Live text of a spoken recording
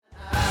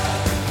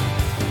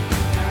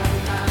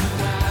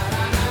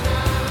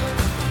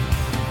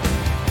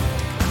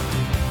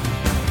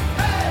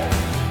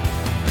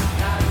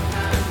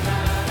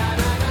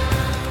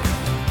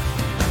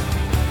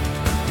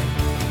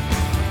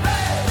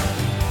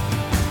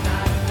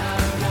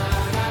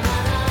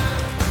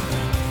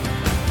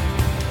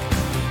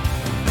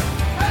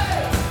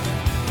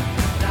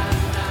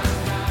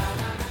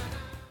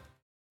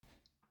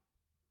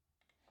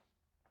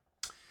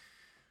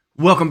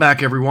Welcome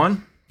back,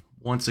 everyone.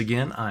 Once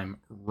again, I'm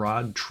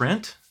Rod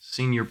Trent,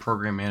 Senior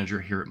Program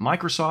Manager here at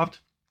Microsoft,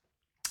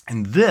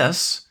 and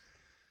this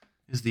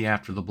is the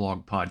After the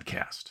Blog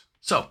podcast.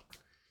 So,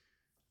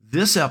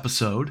 this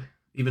episode,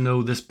 even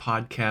though this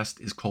podcast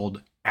is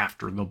called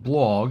After the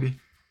Blog,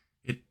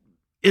 it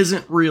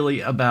isn't really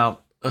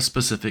about a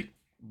specific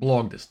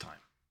blog this time.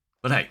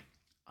 But hey,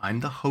 I'm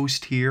the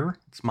host here.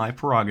 It's my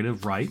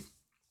prerogative, right?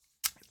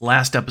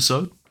 Last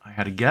episode, I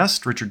had a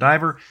guest, Richard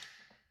Diver.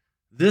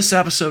 This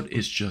episode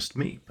is just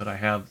me, but I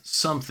have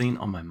something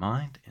on my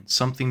mind and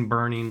something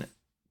burning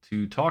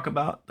to talk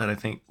about that I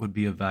think would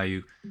be of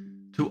value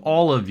to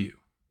all of you.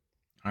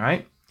 All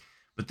right?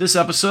 But this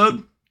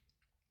episode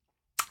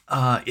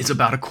is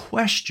about a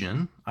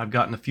question I've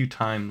gotten a few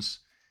times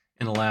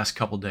in the last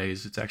couple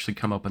days. It's actually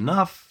come up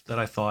enough that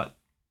I thought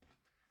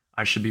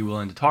I should be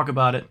willing to talk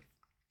about it.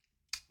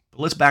 But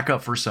let's back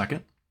up for a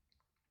second.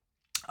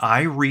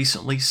 I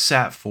recently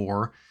sat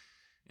for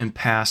and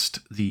passed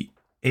the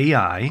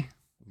AI-102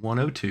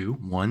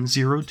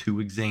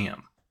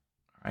 exam.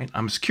 All right?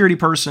 I'm a security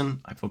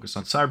person. I focus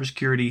on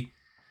cybersecurity.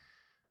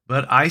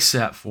 But I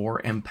sat for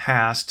and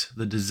passed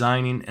the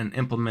Designing and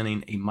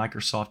Implementing a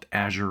Microsoft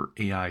Azure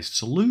AI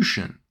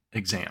Solution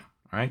exam.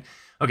 All right?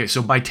 Okay,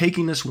 so by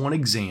taking this one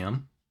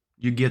exam,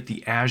 you get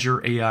the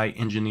Azure AI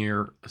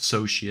Engineer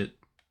Associate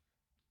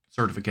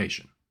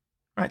certification.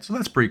 All right, so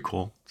that's pretty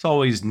cool. It's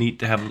always neat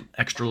to have an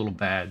extra little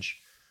badge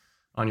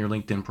on your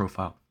LinkedIn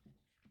profile.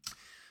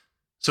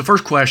 So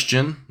first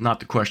question, not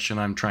the question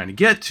I'm trying to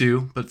get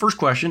to, but first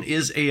question,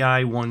 is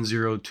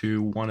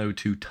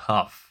AI-102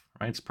 tough?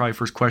 Right? It's probably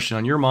first question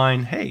on your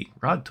mind. Hey,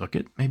 Rod took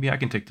it. Maybe I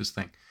can take this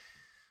thing.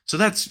 So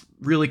that's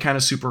really kind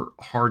of super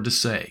hard to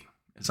say.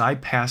 As I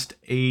passed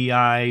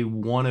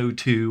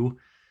AI-102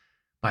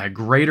 by a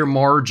greater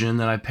margin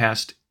than I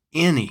passed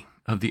any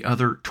of the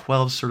other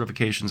 12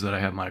 certifications that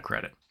I have my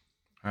credit.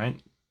 All right?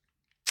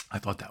 I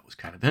thought that was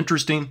kind of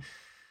interesting.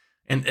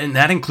 And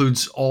that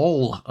includes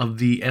all of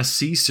the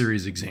SC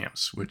series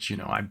exams, which,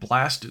 I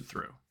blasted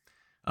through.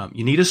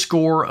 You need a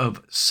score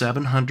of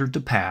 700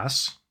 to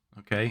pass,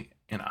 okay?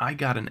 And I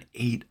got an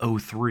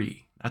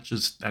 803.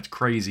 That's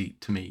crazy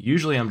to me.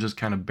 Usually I'm just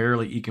kind of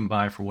barely eking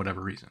by for whatever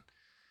reason.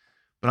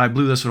 But I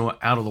blew this one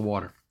out of the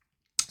water.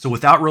 So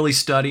without really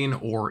studying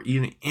or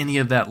even any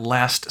of that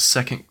last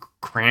second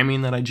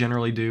cramming that I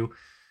generally do,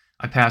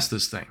 I passed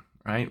this thing,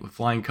 right? With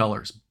flying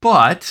colors.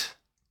 But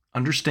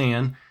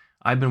understand,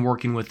 I've been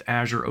working with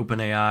Azure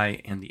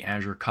OpenAI and the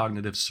Azure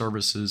Cognitive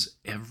Services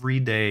every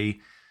day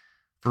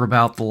for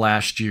about the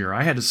last year.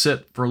 I had to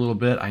sit for a little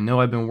bit. I know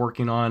I've been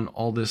working on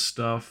all this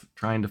stuff,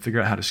 trying to figure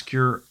out how to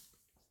secure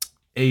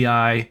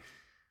AI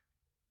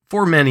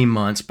for many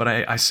months, but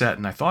I sat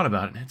and I thought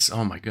about it, and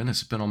oh my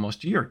goodness, it's been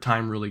almost a year.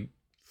 Time really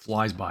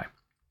flies by.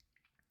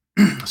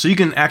 So you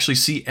can actually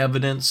see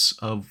evidence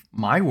of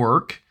my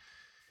work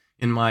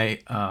in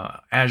my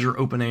Azure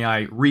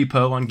OpenAI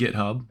repo on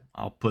GitHub.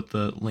 I'll put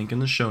the link in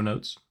the show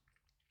notes.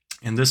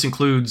 And this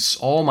includes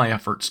all my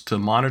efforts to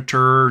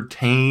monitor,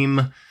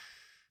 tame,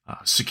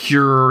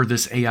 secure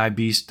this AI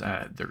beast.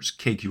 There's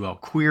KQL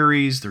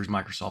queries, there's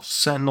Microsoft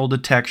Sentinel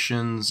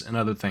detections, and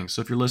other things.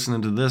 So if you're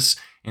listening to this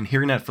and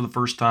hearing that for the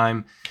first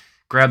time,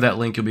 grab that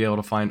link. You'll be able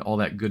to find all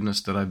that goodness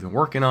that I've been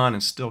working on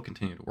and still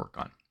continue to work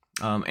on.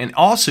 And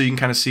also, you can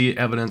kind of see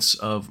evidence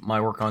of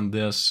my work on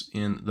this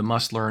in the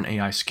Must Learn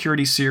AI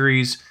Security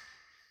series.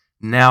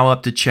 Now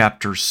up to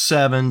Chapter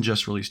 7,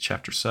 just released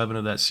Chapter 7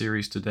 of that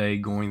series today,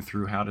 going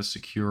through how to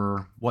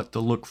secure, what to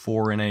look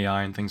for in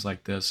AI and things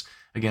like this.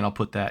 Again, I'll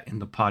put that in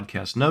the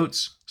podcast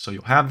notes, so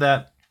you'll have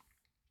that.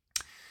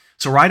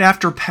 So right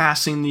after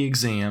passing the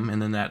exam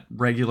and then that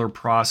regular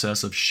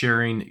process of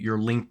sharing your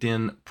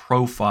LinkedIn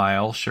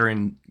profile,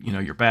 sharing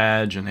your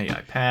badge and hey,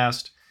 I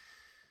passed,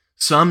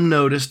 some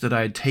noticed that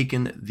I had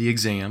taken the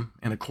exam.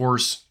 And of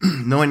course,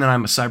 knowing that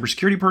I'm a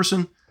cybersecurity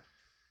person,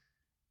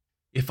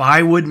 if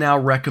I would now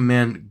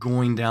recommend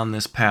going down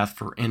this path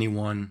for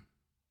anyone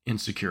in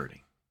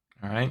security.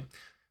 All right.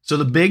 So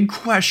the big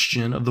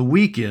question of the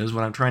week is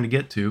what I'm trying to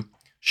get to.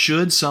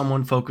 Should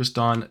someone focused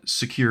on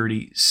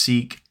security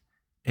seek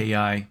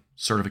AI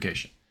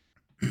certification?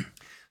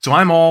 So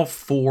I'm all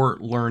for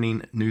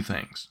learning new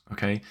things.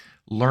 Okay.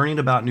 Learning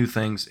about new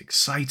things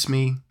excites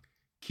me,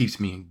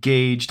 keeps me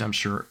engaged. I'm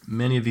sure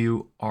many of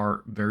you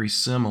are very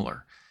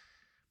similar.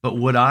 But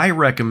would I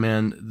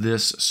recommend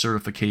this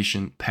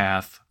certification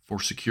path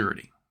for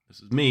security?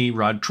 This is me,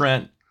 Rod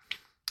Trent,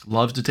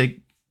 loves to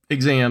take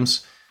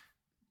exams.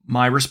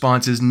 My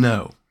response is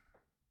no.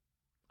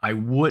 I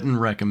wouldn't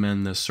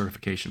recommend this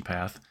certification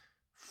path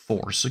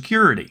for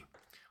security.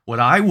 What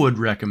I would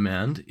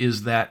recommend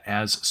is that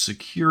as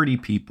security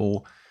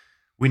people,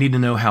 we need to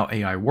know how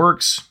AI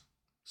works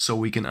so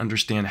we can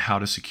understand how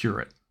to secure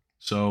it.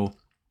 So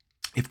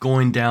if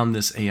going down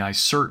this AI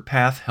cert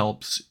path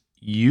helps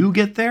you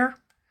get there,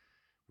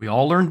 we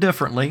all learn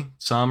differently.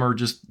 Some are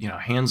just,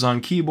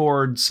 hands-on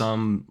keyboard.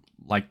 Some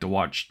like to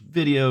watch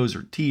videos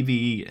or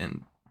TV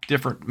and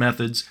different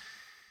methods.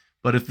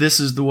 But if this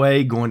is the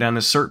way, going down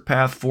the cert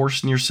path,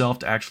 forcing yourself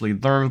to actually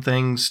learn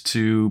things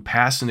to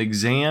pass an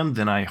exam,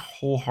 then I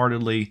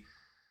wholeheartedly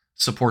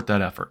support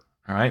that effort.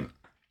 All right.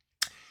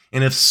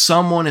 And if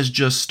someone is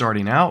just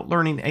starting out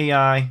learning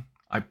AI,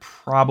 I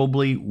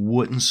probably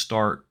wouldn't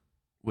start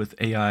with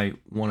AI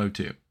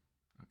 102.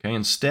 Okay.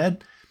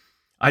 Instead,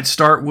 I'd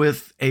start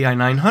with AI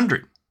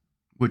 900,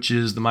 which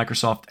is the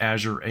Microsoft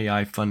Azure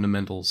AI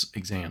Fundamentals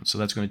exam. So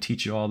that's going to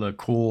teach you all the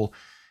cool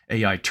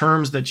AI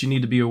terms that you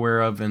need to be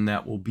aware of, and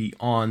that will be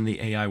on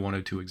the AI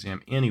 102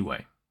 exam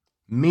anyway.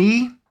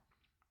 Me,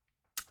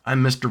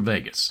 I'm Mr.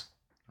 Vegas,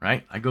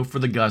 right? I go for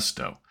the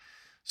gusto.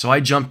 So I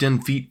jumped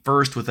in feet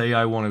first with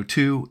AI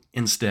 102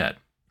 instead.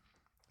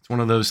 It's one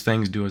of those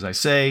things, do as I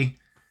say,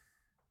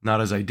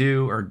 not as I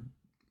do, or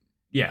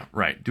yeah,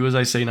 right. Do as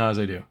I say, not as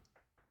I do.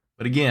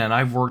 But again,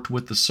 I've worked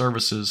with the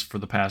services for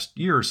the past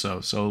year or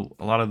so. So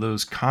a lot of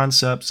those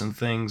concepts and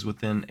things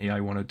within AI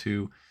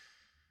 102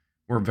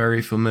 were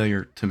very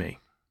familiar to me.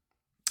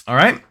 All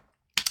right.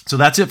 So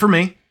that's it for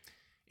me.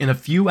 In a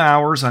few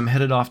hours, I'm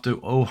headed off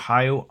to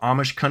Ohio,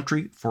 Amish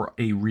country for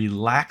a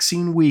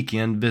relaxing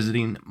weekend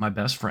visiting my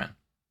best friend.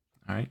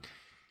 All right.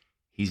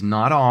 He's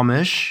not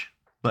Amish,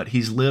 but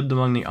he's lived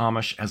among the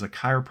Amish as a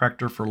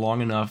chiropractor for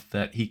long enough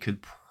that he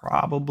could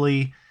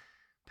probably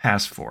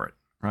pass for it,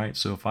 right?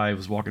 So if I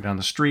was walking down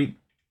the street,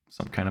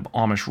 some kind of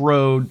Amish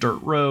road,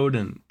 dirt road,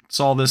 and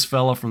saw this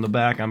fella from the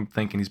back, I'm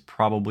thinking he's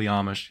probably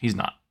Amish. He's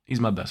not. He's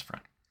my best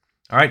friend.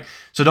 All right.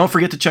 So don't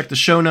forget to check the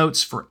show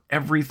notes for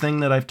everything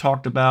that I've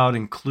talked about,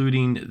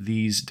 including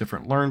these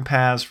different learn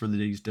paths for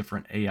these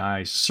different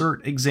AI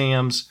cert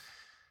exams.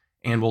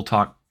 And we'll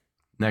talk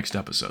next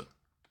episode.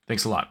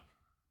 Thanks a lot.